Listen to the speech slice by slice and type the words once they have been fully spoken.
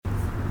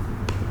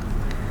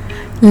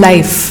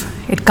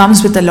Life, it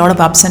comes with a lot of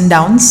ups and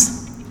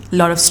downs, a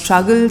lot of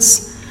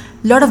struggles,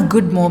 a lot of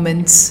good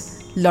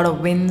moments, a lot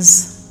of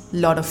wins, a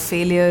lot of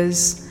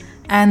failures,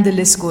 and the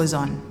list goes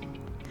on.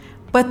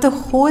 But the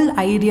whole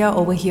idea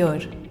over here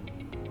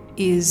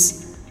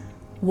is,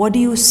 what do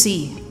you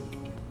see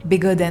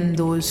bigger than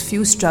those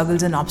few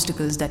struggles and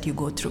obstacles that you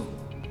go through?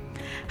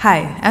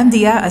 Hi, I'm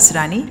Dia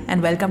Asrani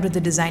and welcome to the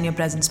Design Your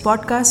Presence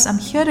podcast. I'm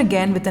here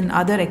again with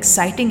another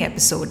exciting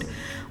episode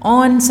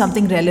on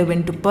something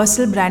relevant to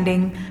personal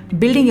branding,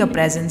 building your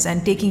presence,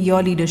 and taking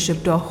your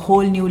leadership to a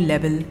whole new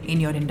level in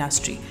your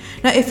industry.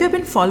 Now, if you've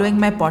been following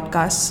my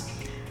podcasts,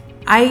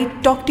 I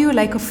talk to you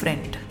like a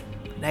friend,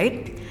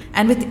 right?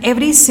 And with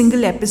every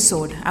single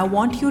episode, I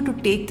want you to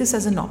take this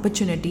as an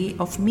opportunity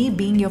of me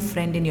being your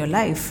friend in your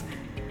life,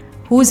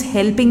 who's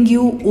helping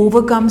you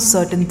overcome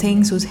certain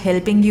things, who's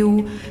helping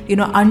you,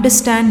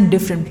 understand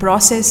different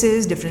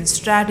processes, different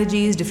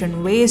strategies,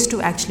 different ways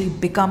to actually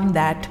become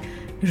that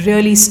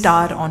really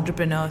star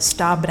entrepreneur,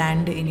 star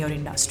brand in your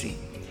industry.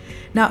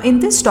 Now,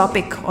 in this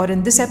topic or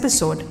in this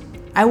episode,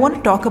 I want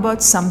to talk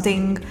about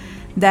something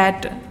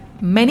that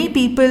many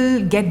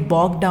people get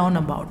bogged down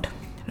about,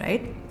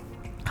 right?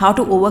 How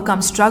to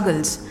overcome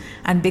struggles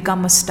and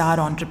become a star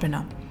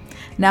entrepreneur.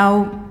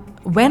 Now,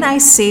 when I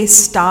say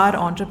star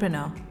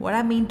entrepreneur, what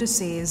I mean to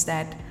say is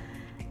that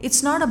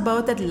it's not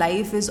about that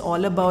life is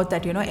all about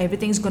that,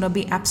 everything's going to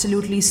be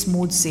absolutely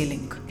smooth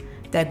sailing.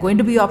 There are going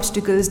to be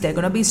obstacles, there are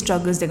going to be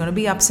struggles, there are going to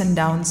be ups and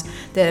downs,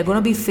 there are going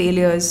to be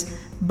failures.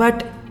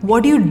 But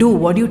what do you do?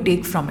 What do you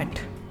take from it?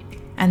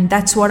 And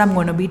that's what I'm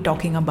going to be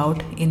talking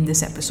about in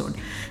this episode.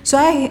 So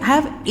I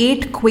have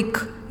 8 quick,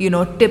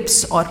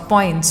 tips or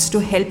points to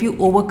help you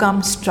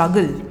overcome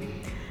struggle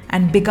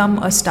and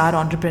become a star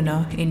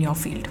entrepreneur in your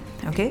field.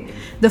 Okay.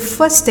 The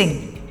first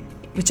thing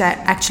which I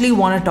actually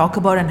want to talk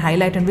about and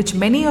highlight, and which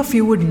many of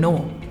you would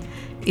know,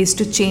 is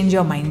to change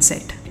your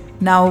mindset.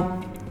 Now,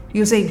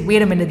 you say,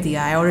 wait a minute,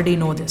 Dia, I already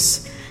know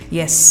this.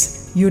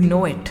 Yes, you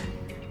know it.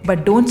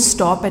 But don't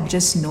stop at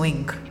just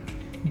knowing.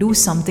 Do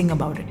something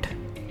about it.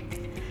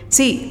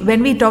 See,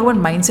 when we talk about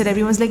mindset,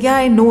 everyone's like,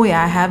 I know,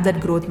 I have that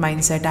growth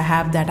mindset. I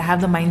have that. I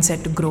have the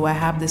mindset to grow. I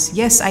have this.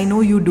 Yes, I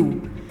know you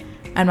do.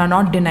 And I'm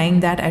not denying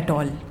that at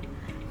all.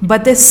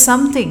 But there's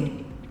something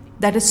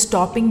that is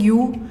stopping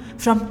you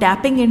from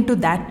tapping into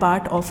that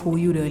part of who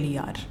you really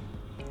are.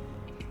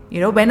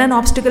 When an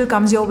obstacle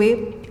comes your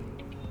way,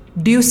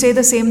 do you say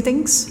the same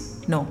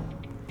things? No.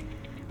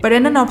 But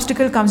when an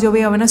obstacle comes your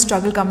way or when a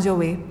struggle comes your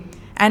way,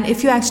 and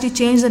if you actually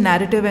change the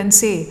narrative and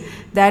say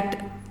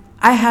that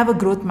I have a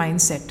growth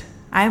mindset,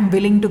 I am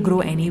willing to grow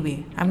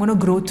anyway, I'm going to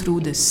grow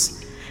through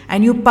this,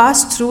 and you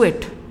pass through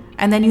it,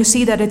 and then you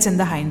see that it's in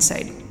the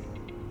hindsight,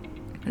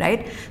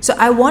 right? So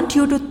I want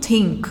you to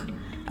think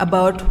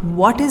about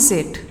what is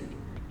it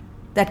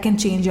that can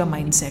change your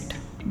mindset.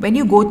 When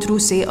you go through,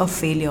 say, a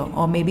failure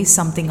or maybe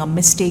something, a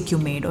mistake you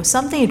made or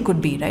something it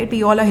could be, right?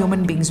 We all are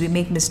human beings. We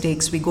make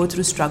mistakes. We go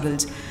through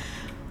struggles.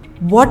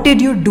 What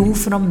did you do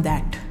from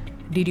that?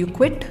 Did you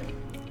quit?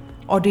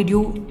 Or did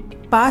you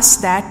pass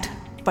that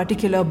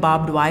particular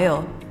barbed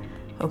wire,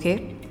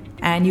 okay?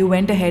 And you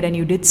went ahead and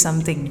you did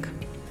something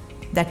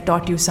that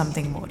taught you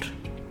something more.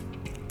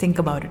 Think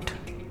about it.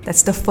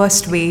 That's the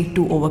first way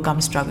to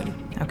overcome struggle,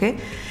 okay?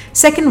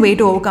 Second way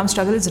to overcome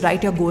struggle is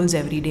write your goals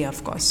every day,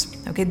 of course.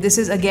 Okay, this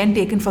is again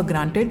taken for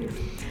granted.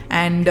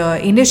 And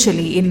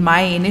initially, in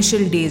my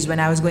initial days when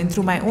I was going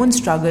through my own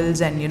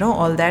struggles and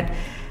all that,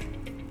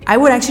 I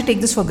would actually take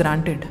this for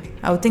granted.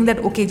 I would think that,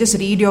 okay, just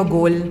read your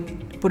goal,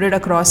 put it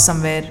across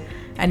somewhere,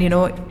 and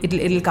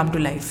it'll come to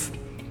life.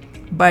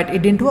 But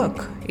it didn't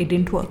work. It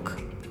didn't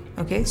work.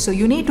 Okay, so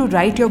you need to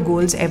write your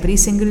goals every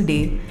single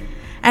day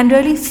and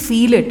really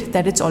feel it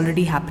that it's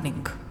already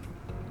happening.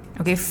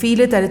 Okay, feel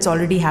it that it's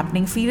already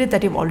happening. Feel it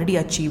that you've already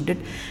achieved it.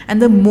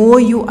 And the more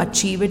you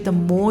achieve it, the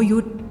more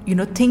you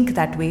think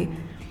that way,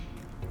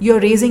 you're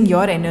raising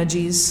your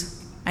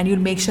energies and you'll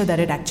make sure that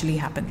it actually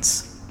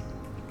happens.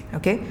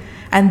 Okay,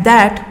 and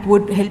that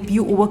would help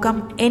you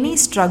overcome any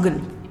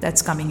struggle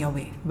that's coming your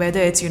way,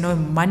 whether it's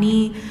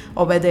money,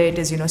 or whether it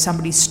is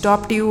somebody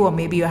stopped you, or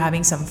maybe you're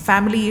having some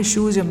family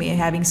issues, you may be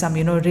having some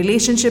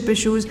relationship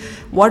issues.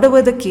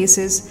 Whatever the case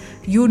is,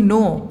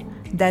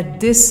 that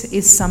this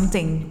is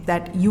something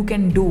that you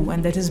can do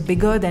and that is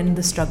bigger than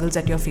the struggles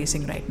that you're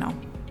facing right now.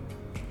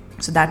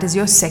 So that is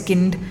your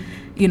second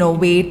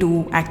way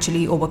to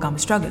actually overcome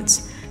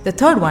struggles. The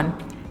third one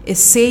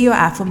is say your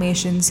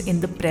affirmations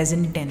in the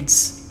present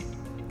tense.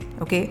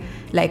 Okay,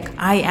 like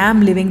I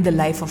am living the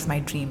life of my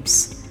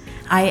dreams.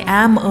 I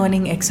am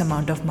earning X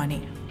amount of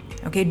money.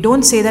 Okay,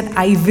 don't say that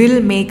I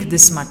will make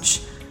this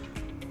much.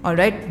 All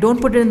right,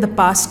 don't put it in the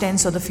past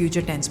tense or the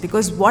future tense,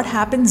 because what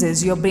happens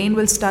is your brain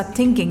will start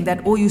thinking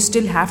that, you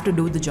still have to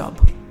do the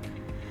job.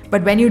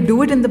 But when you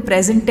do it in the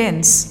present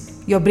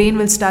tense, your brain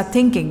will start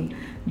thinking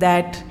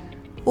that,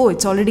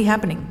 it's already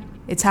happening.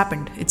 It's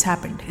happened,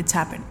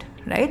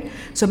 right?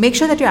 So make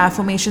sure that your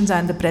affirmations are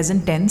in the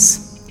present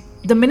tense.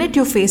 The minute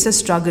you face a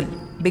struggle,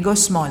 big or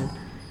small,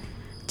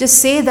 just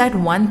say that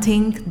one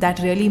thing that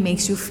really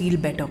makes you feel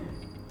better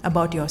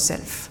about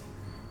yourself.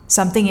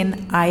 something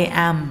in I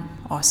am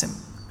awesome,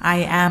 I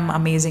am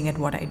amazing at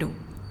what I do.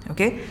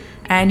 Okay,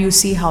 and you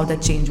see how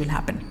that change will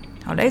happen.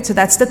 All right, so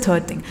that's the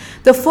third thing.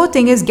 The fourth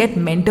thing is get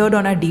mentored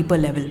on a deeper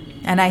level.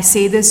 And I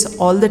say this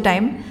all the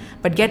time,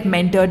 but get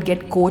mentored,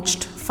 get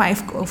coached.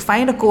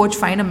 Find a coach,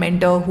 find a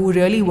mentor who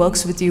really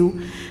works with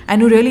you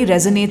and who really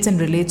resonates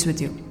and relates with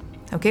you.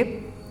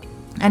 Okay,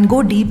 and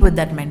go deep with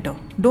that mentor.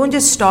 Don't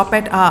just stop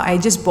at I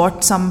just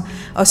bought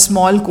a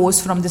small course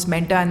from this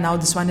mentor and now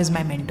this one is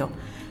my mentor.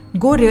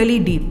 Go really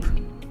deep.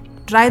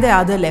 Try the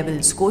other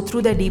levels. Go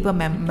through their deeper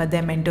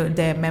their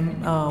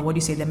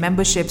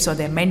memberships or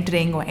their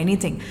mentoring or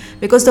anything.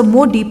 Because the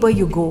more deeper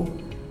you go,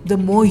 the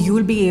more you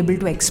will be able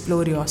to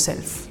explore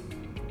yourself.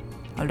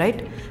 All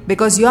right?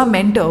 Because your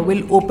mentor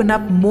will open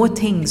up more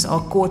things, or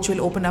coach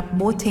will open up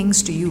more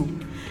things to you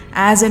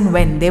as and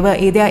when they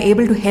are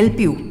able to help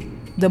you,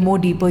 the more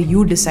deeper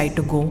you decide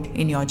to go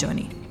in your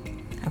journey.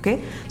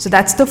 Okay? So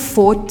that's the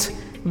fourth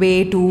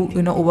way to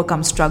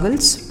overcome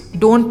struggles.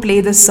 Don't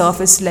play the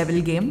surface level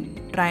game.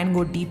 Try and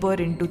go deeper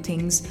into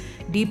things,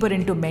 deeper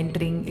into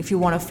mentoring. If you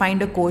want to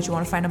find a coach, you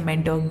want to find a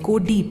mentor, go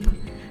deep.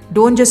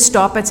 Don't just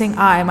stop at saying,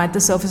 I'm at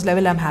the surface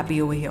level, I'm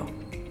happy over here.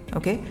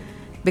 Okay?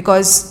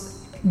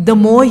 Because the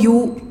more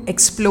you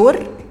explore,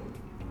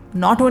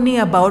 not only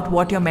about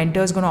what your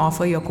mentor is going to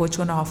offer, your coach is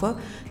going to offer,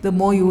 the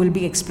more you will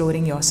be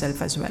exploring yourself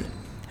as well.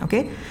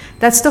 Okay?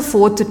 That's the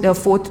fourth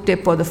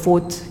tip, or the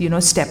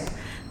fourth step.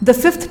 The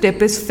fifth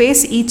tip is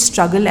face each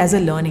struggle as a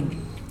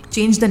learning.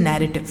 Change the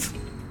narrative.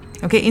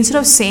 Okay, instead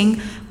of saying,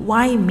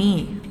 why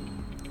me?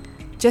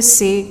 Just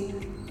say,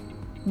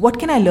 what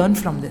can I learn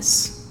from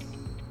this?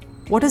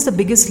 What is the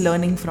biggest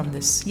learning from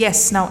this?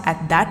 Yes, now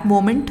at that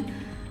moment,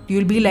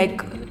 you'll be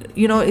like,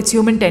 it's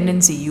human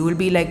tendency. You will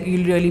be like,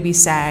 you'll really be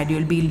sad,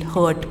 you'll be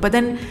hurt. But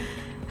then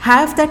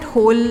have that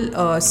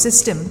whole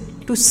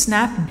system to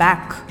snap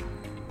back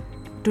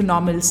to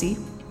normalcy.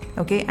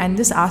 Okay, and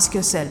just ask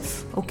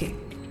yourself, okay,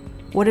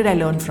 what did I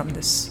learn from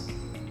this?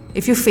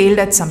 If you failed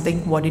at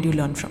something, what did you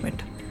learn from it?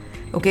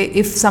 Okay,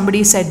 if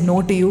somebody said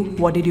no to you,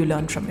 what did you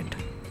learn from it?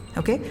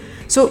 Okay,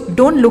 so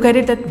don't look at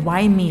it that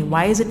why me?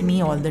 Why is it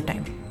me all the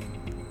time?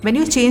 When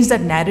you change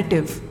that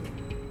narrative,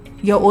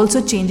 you're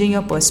also changing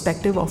your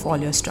perspective of all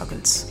your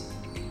struggles.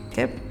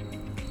 Okay,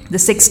 the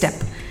sixth step,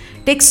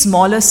 take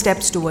smaller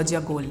steps towards your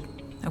goal.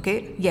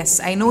 Okay, yes,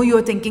 I know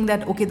you're thinking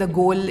that, okay, the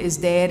goal is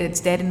there, it's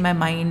there in my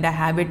mind, I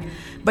have it,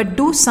 but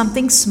do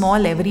something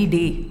small every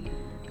day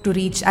to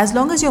reach. As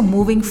long as you're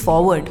moving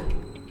forward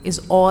is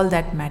all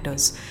that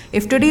matters.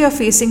 If today you're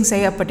facing,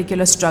 say, a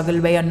particular struggle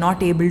where you're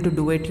not able to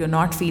do it, you're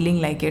not feeling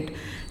like it,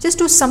 just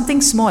do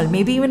something small.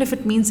 Maybe even if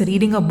it means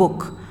reading a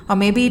book, or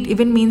maybe it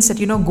even means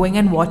that, going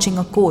and watching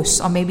a course,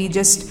 or maybe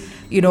just,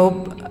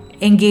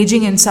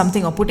 engaging in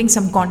something or putting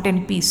some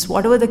content piece,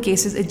 whatever the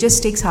case is, it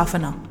just takes half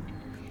an hour.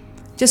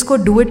 Just go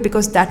do it,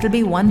 because that will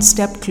be one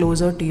step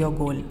closer to your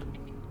goal.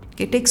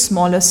 Okay, take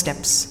smaller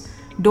steps.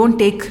 Don't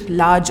take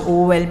large,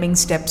 overwhelming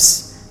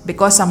steps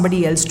because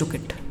somebody else took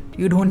it.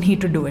 You don't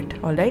need to do it,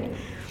 all right?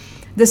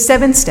 The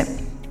seventh step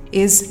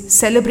is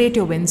celebrate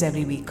your wins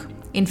every week.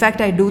 In fact,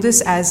 I do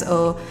this as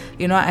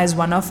as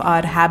one of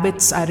our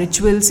habits, our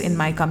rituals in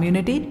my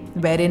community,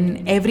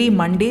 wherein every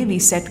Monday we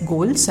set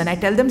goals, and I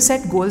tell them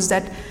set goals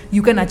that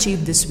you can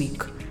achieve this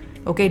week.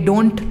 Okay,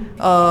 don't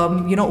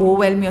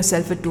overwhelm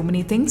yourself with too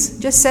many things.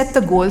 Just set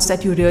the goals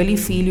that you really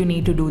feel you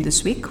need to do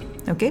this week.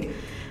 Okay,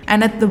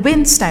 and at the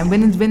wins time,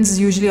 wins is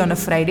usually on a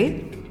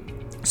Friday.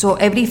 So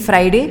every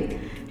Friday,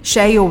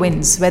 share your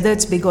wins, whether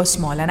it's big or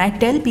small. And I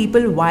tell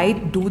people why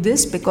do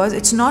this, because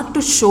it's not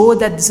to show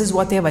that this is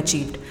what they have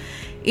achieved.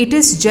 It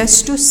is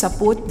just to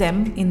support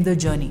them in the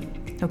journey.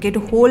 Okay, to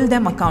hold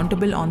them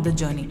accountable on the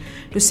journey.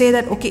 To say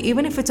that, okay,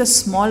 even if it's a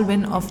small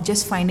win of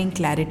just finding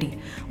clarity,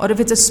 or if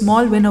it's a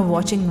small win of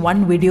watching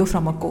one video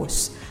from a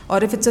course,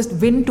 or if it's a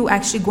win to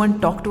actually go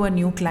and talk to a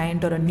new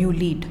client or a new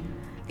lead,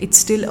 it's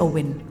still a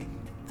win.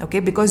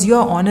 Okay, because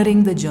you're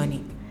honoring the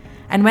journey.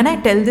 And when I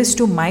tell this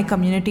to my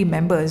community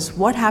members,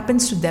 what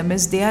happens to them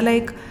is they are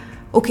like,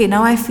 okay,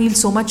 now I feel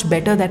so much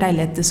better that I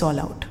let this all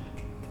out.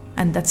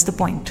 And that's the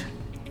point.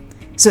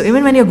 So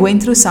even when you're going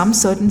through some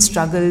certain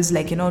struggles,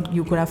 like,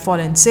 you could have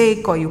fallen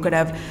sick, or you could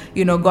have,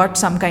 got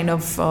some kind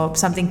of,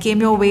 something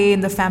came your way in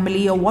the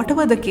family, or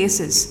whatever the case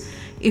is,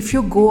 if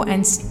you go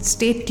and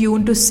stay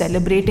tuned to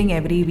celebrating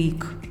every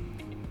week,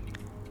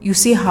 you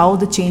see how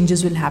the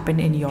changes will happen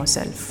in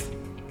yourself.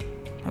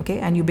 Okay,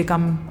 and you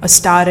become a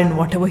star in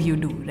whatever you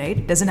do, right?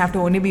 It doesn't have to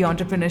only be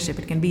entrepreneurship,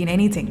 it can be in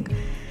anything.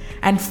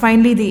 And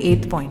finally, the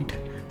eighth point,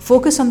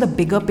 focus on the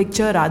bigger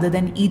picture rather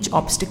than each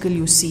obstacle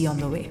you see on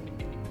the way.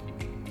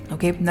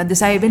 Okay, now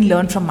this I even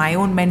learned from my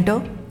own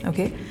mentor.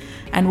 Okay,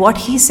 and what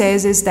he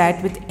says is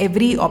that with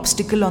every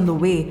obstacle on the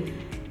way,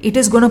 it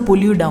is going to pull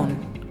you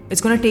down.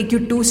 It's going to take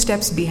you 2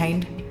 steps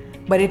behind,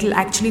 but it will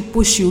actually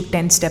push you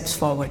 10 steps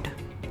forward.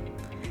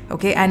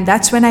 Okay, and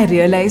that's when I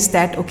realized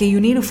that, okay, you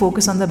need to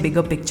focus on the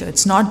bigger picture.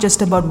 It's not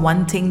just about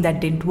one thing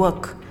that didn't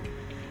work.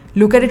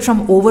 Look at it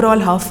from overall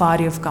how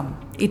far you've come.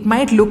 It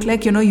might look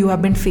like, you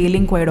have been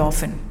failing quite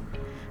often.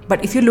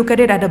 But if you look at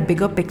it at a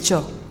bigger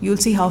picture, you'll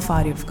see how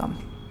far you've come.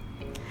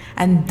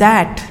 And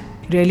that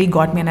really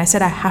got me, and I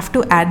said, I have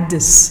to add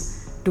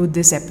this to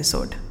this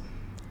episode.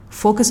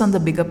 Focus on the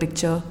bigger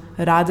picture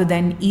rather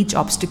than each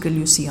obstacle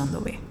you see on the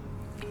way.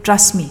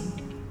 Trust me,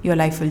 your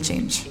life will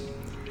change.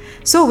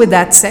 So with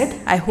that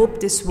said, I hope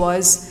this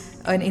was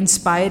an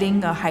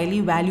inspiring, a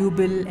highly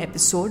valuable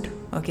episode,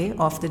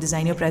 of the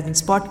Design Your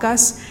Presence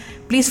podcast.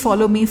 Please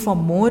follow me for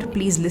more.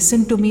 Please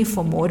listen to me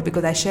for more,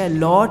 because I share a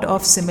lot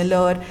of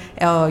similar,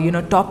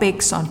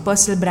 topics on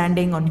personal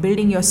branding, on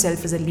building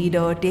yourself as a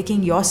leader,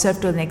 taking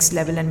yourself to the next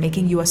level and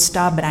making you a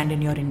star brand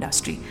in your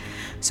industry.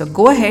 So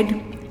go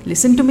ahead,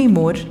 listen to me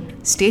more,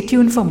 stay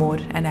tuned for more,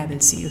 and I will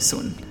see you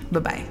soon.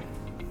 Bye-bye.